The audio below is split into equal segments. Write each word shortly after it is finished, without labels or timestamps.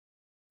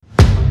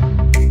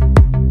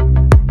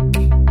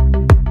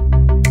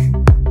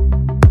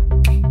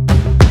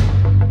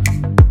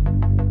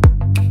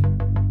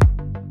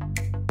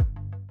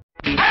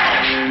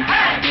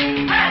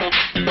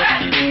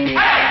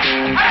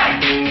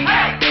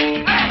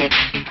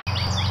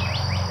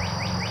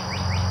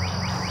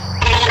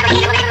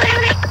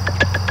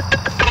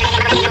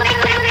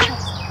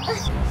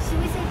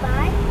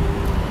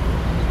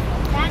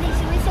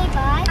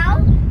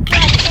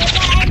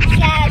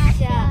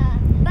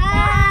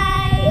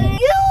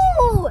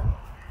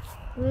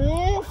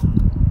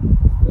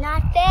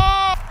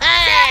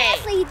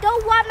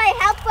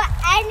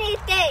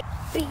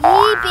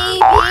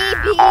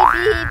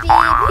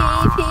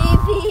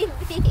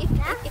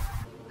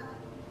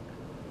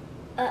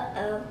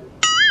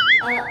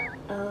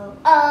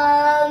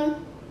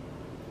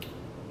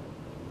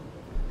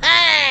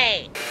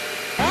Hey!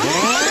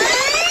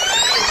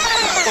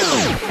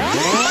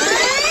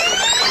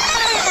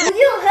 Will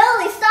you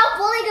hurry? Stop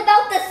worrying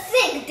about the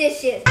sink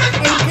dishes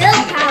and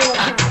girl power.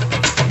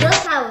 Girl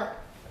power.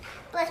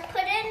 Let's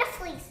put it in the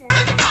freezer.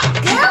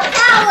 Girl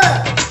power.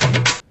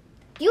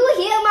 Do you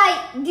hear my?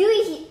 Do you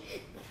hear?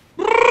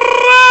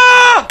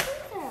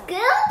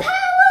 Girl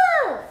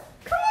power.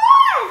 Come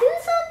on, do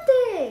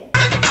something.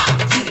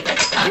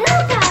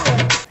 Girl power.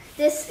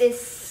 This is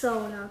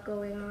so not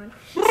going on.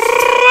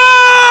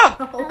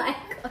 Oh my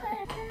god.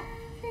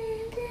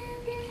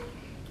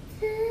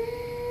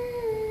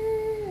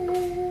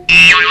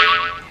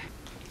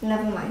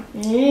 Never mind.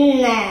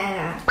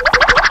 Nah.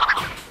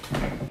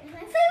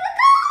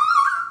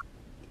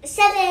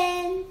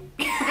 7.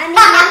 I mean,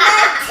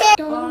 number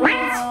 2. Don't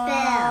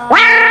spell.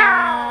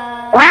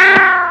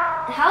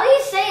 How do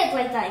you say it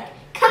like that?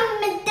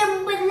 Comment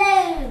down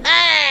below.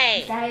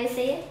 Hey! Is that how you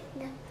say it?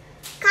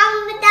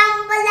 Comment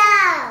down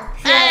below.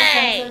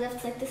 Hey! Some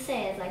people like to say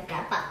it like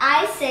that, but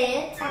I say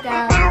it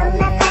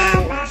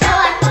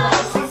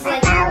It's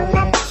like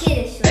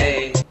kiddish.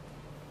 Hey!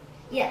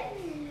 Yeah.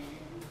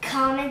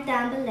 Comment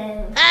down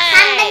below.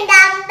 Comment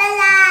down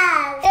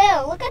below.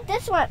 Ew, look at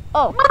this one.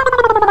 Oh.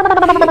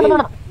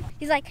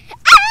 He's like,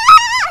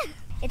 ah!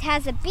 It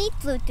has a beet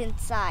flute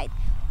inside.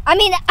 I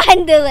mean,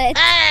 under it.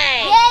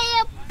 Hey!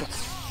 Yeah.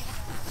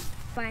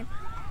 Fine.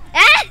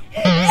 Ah!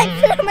 I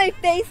put on my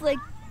face like.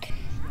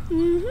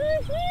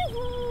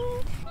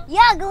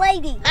 Young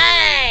lady.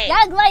 Hey!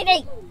 Young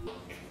lady.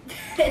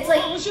 It's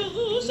like.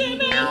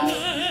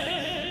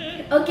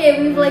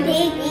 Okay, we've like.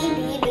 Beep.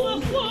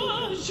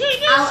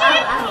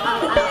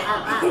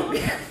 Ow.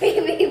 Beep.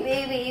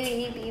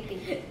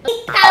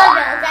 Eat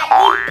powder. That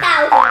eat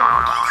powder.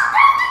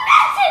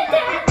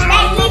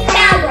 That eat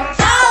powder.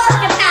 All of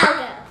the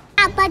powder.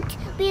 But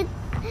we.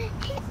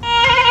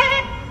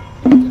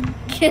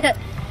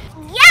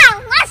 Yeah,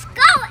 let's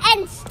go and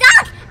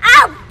start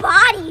our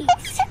bodies.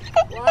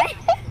 What?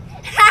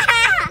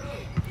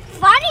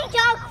 Funny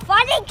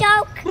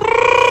joke.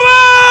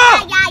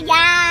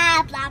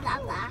 Yeah, blah, blah,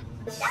 blah.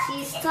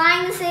 She's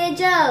trying to say a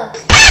joke.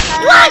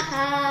 What?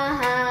 Ha.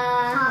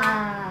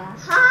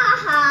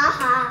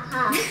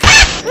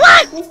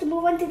 What? Let's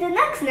move on to the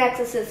next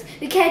exercise.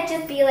 We can't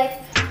just be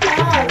like,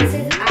 oh, this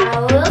is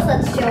ours.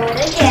 Let's show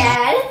it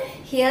again.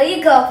 Here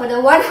you go for the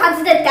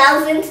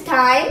 100,000th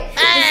time.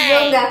 This is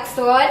the next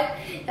one.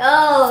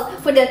 Oh,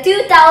 for the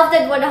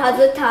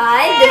 2,100th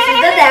time. This is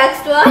the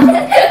next one.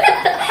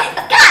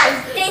 Guys,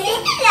 this is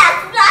the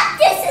next one.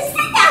 This is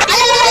the next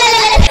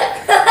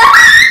one.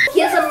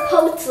 Here's a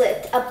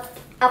portrait, a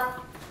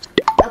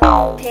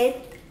pin,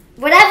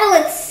 whatever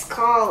it's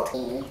called.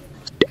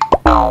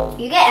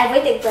 You get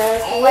everything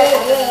first.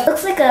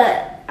 Looks like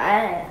a,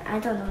 I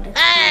don't know this.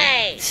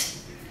 Hey!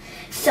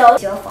 So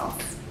it's your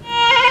fault.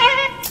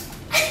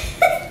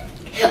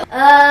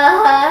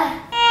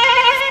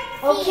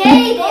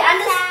 Okay,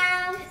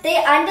 they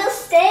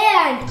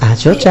understand.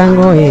 아주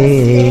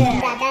짱구이.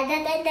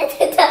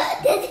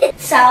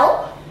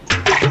 So.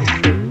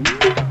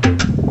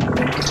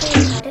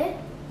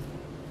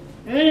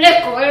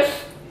 Nicholas.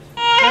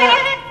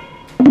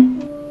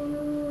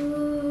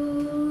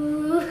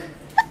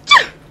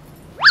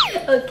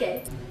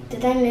 Okay.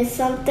 Did I miss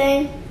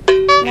something?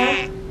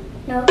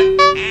 No.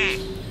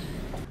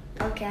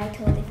 Okay, I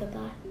totally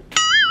forgot.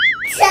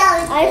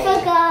 I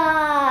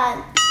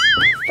forgot.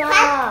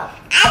 Stop.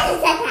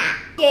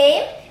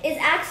 Game is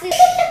actually.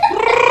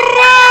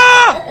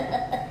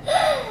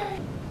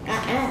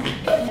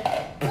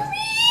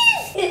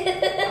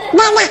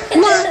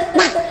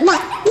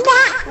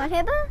 What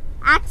happened?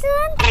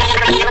 Accident?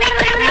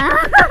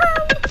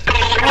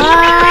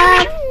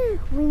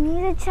 We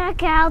need to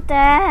check out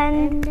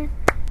then.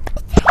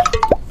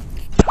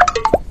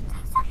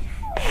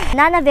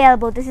 None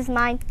available. This is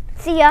mine.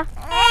 See ya.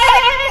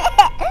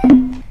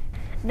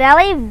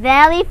 Very,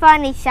 very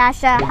funny,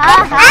 Sasha.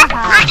 Ha ha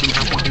ha.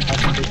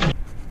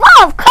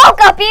 Whoa,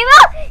 coca,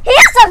 people!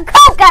 Here's some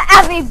coca,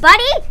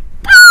 everybody!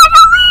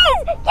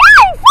 Batteries!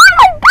 Yay,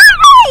 7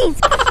 batteries!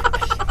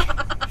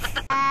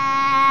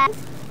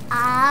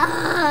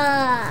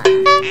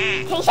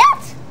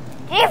 T-shirts?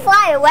 Did you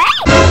fly away?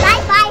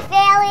 Bye-bye,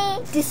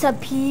 fairy.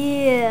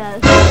 Disappear.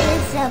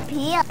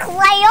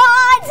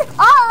 Crayons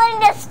all in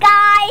the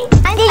sky.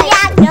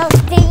 Diagonal.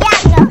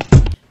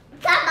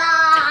 Come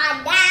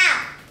on now.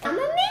 I'm a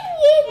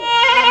minion.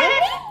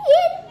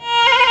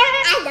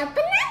 I'm a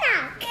banana.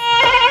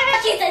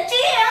 She's a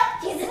cheetah.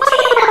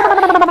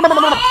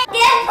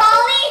 Dance,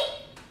 Polly.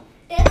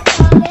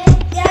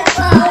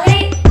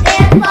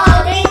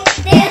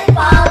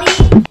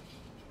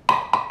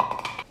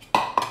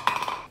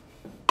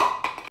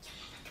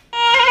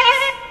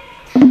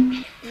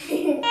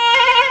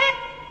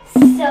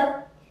 So,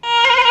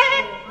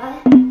 what?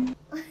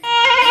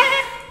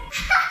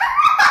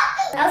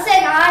 I'll say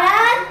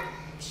on.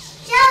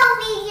 Show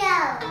video.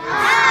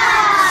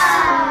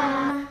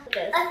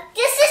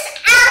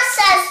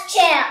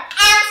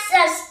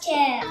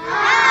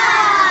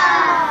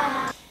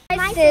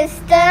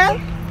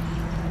 sister.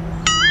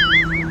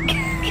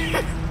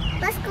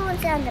 Let's go and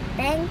sit on the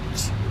bench.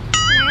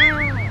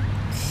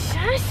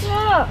 Shut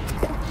up.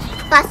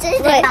 Buses.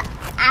 Wait.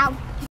 Ow.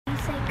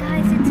 Say,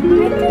 guys, it's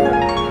my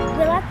turn.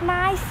 We're at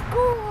my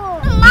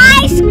school.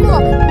 My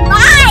school.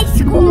 My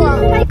school.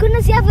 Oh my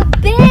goodness, you have a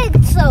big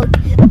throat.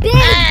 Big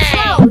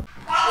throat.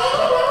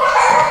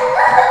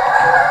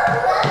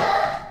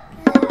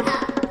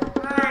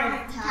 I'm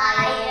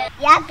tired.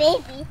 Yeah,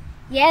 baby.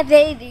 Yeah,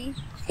 baby.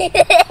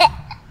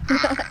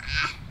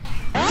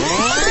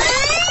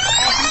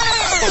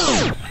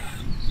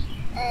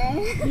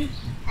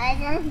 I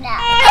don't know.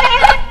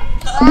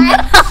 What?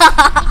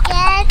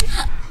 Again?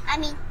 I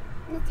mean,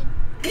 nothing.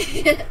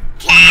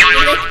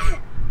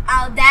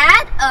 Oh,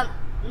 that?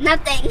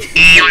 Nothing.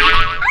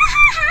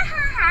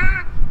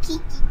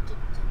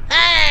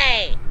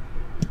 Hey!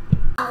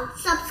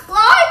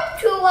 Subscribe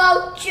to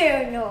our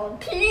channel,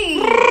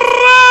 please.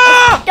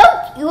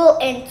 Don't, you're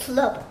in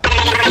trouble.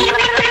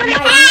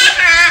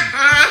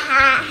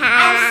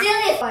 I'm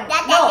serious.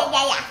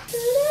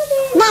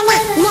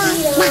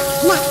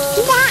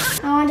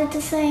 I wanted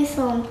to say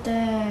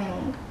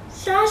something.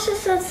 Sasha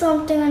said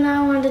something and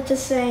I wanted to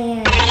say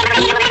it.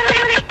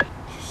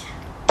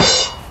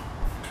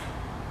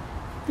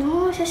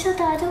 No, Sasha,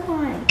 the other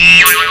one.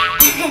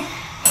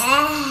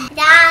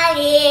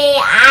 Daddy,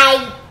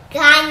 I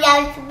kind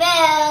of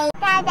spilled.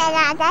 Da da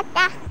da da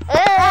da.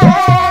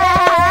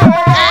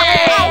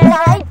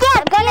 I'm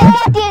gonna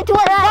get you into a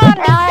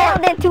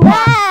zombie into a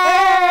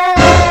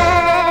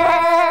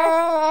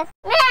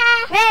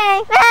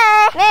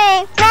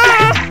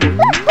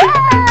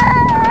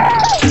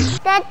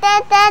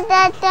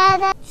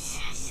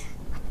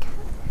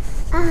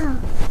Oh.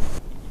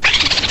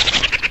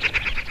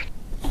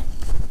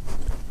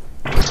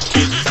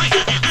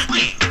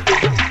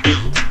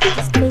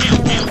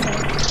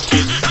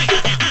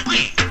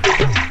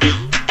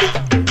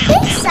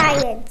 Space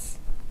science.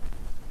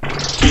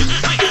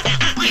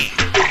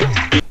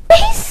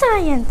 Space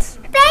science.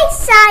 Space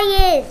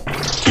science.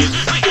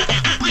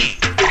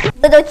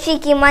 Little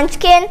cheeky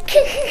munchkin.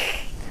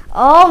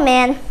 Oh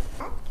man. Can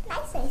I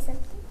say something?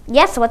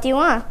 Yes, what do you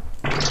want?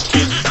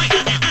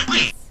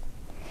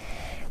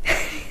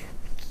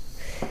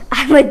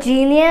 I'm a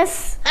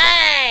genius.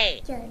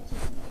 Hey! You're a genius.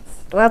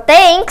 Well,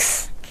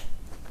 thanks.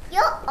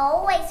 You're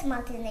always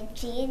more than a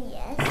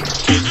genius.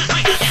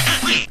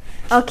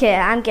 Okay,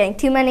 I'm getting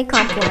too many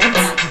compliments.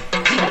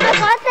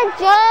 What's the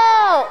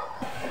joke?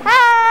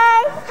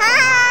 Hi!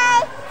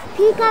 Hi!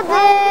 Peekaboo!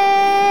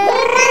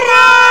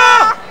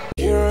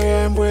 Here I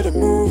am where the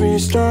movie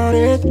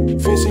started,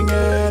 facing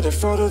at a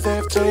photo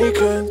they've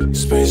taken.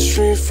 Space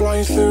tree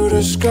flying through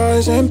the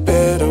skies and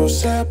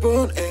battles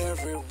happen.